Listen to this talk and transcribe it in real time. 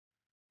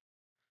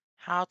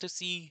How to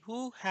see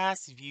who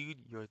has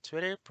viewed your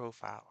Twitter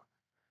profile.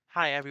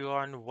 Hi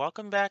everyone,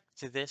 welcome back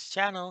to this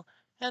channel,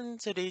 and in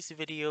today's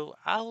video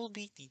I will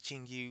be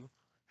teaching you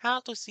how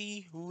to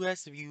see who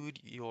has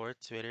viewed your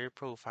Twitter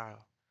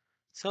profile.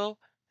 So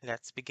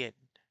let's begin.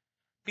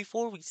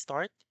 Before we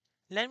start,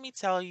 let me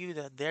tell you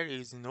that there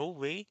is no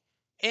way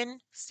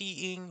in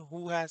seeing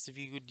who has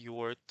viewed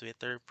your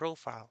Twitter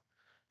profile.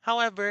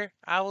 However,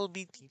 I will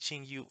be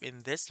teaching you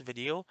in this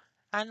video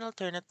an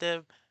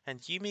alternative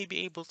and you may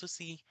be able to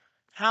see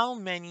how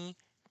many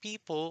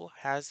people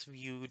has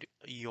viewed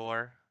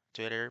your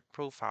Twitter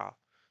profile.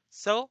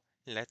 So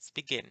let's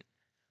begin.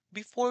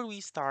 Before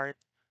we start,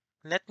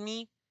 let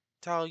me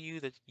tell you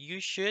that you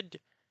should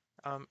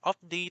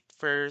update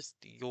first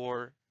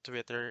your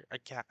Twitter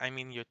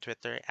account, your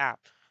Twitter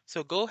app.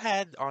 So go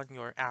ahead on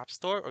your App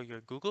Store or your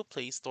Google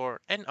Play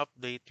Store and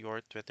update your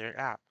Twitter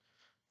app.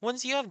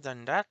 Once you have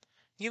done that,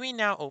 you may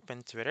now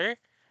open Twitter,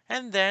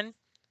 and then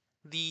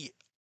the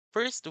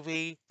first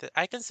way that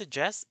I can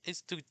suggest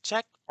is to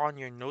check on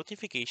your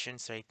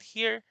notifications right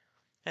here,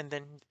 and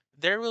then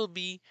there will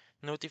be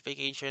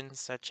notifications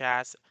such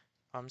as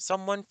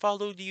someone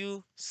followed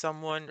you,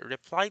 someone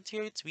replied to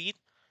your tweet,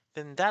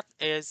 then that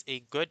is a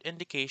good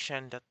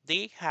indication that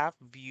they have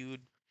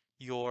viewed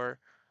your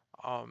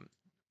um,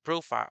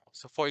 profile.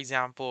 So, for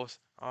example,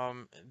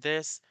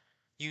 this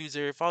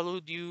user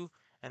followed you,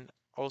 and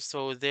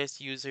also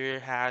this user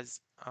has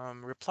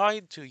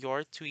replied to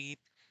your tweet,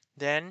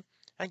 then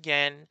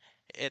again,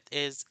 it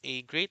is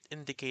a great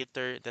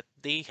indicator that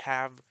they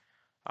have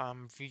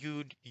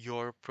viewed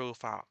your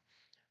profile.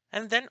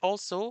 And then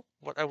also,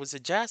 what I would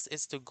suggest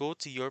is to go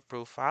to your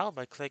profile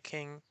by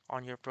clicking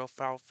on your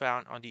profile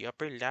found on the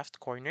upper left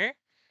corner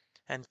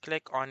and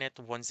click on it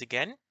once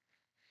again.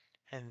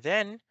 And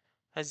then,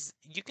 as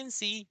you can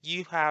see,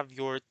 you have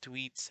your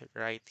tweets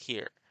right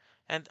here.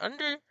 And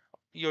under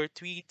your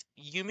tweet,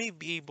 you may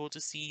be able to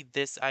see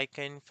this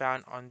icon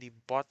found on the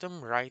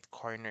bottom right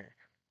corner.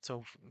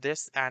 So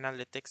this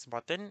analytics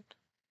button,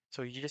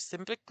 so you just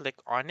simply click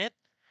on it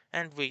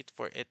and wait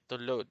for it to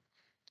load.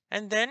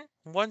 And then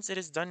once it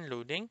is done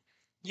loading,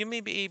 you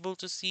may be able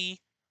to see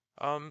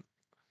um,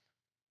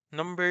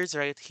 numbers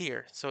right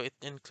here. So it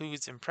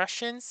includes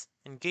impressions,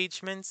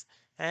 engagements,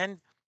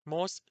 and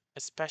most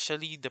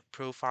especially the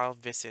profile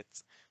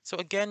visits. So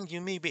again,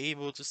 you may be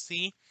able to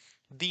see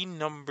the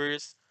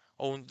numbers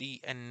only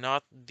and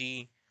not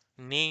the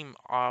name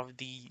of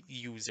the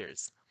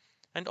users.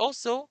 And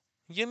also,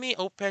 you may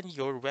open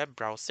your web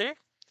browser,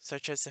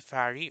 such as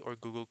Safari or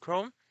Google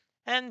Chrome,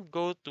 and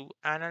go to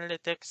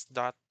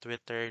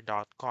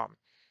analytics.twitter.com.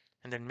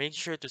 And then make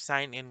sure to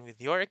sign in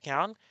with your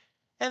account.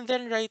 And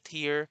then right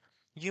here,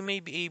 you may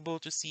be able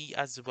to see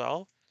as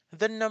well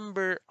the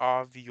number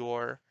of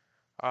your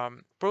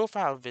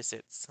profile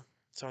visits.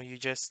 So you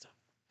just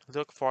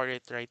look for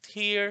it right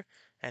here,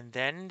 and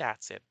then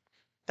that's it.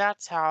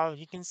 That's how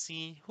you can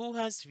see who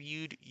has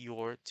viewed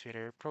your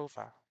Twitter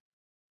profile.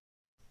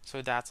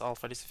 So that's all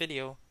for this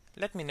video.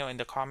 Let me know in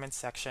the comments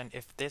section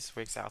if this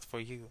works out for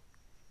you.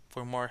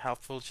 For more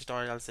helpful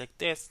tutorials like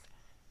this,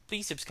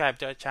 please subscribe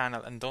to our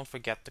channel and don't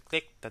forget to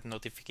click that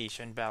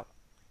notification bell.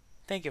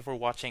 Thank you for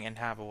watching and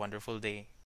have a wonderful day.